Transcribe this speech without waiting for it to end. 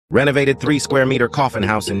renovated 3-square-meter coffin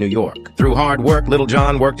house in New York. Through hard work, Little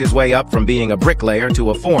John worked his way up from being a bricklayer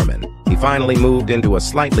to a foreman. He finally moved into a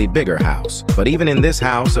slightly bigger house. But even in this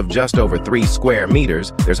house of just over 3 square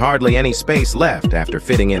meters, there's hardly any space left after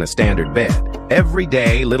fitting in a standard bed. Every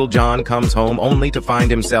day, Little John comes home only to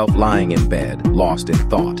find himself lying in bed, lost in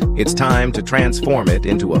thought. It's time to transform it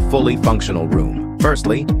into a fully functional room.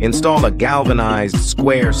 Firstly, install a galvanized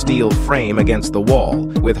square steel frame against the wall,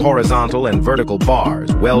 with horizontal and vertical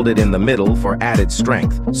bars welded in the middle for added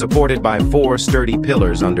strength, supported by 4 sturdy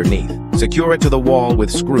pillars underneath. Secure it to the wall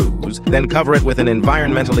with screws, then cover it with an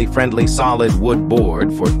environmentally friendly solid wood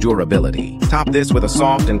board for durability. Top this with a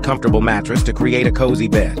soft and comfortable mattress to create a cozy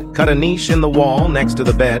bed. Cut a niche in the wall next to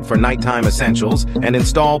the bed for nighttime essentials, and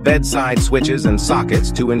install bedside switches and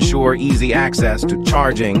sockets to ensure easy access to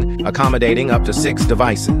charging, accommodating up to 6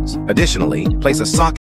 devices. Additionally, place a socket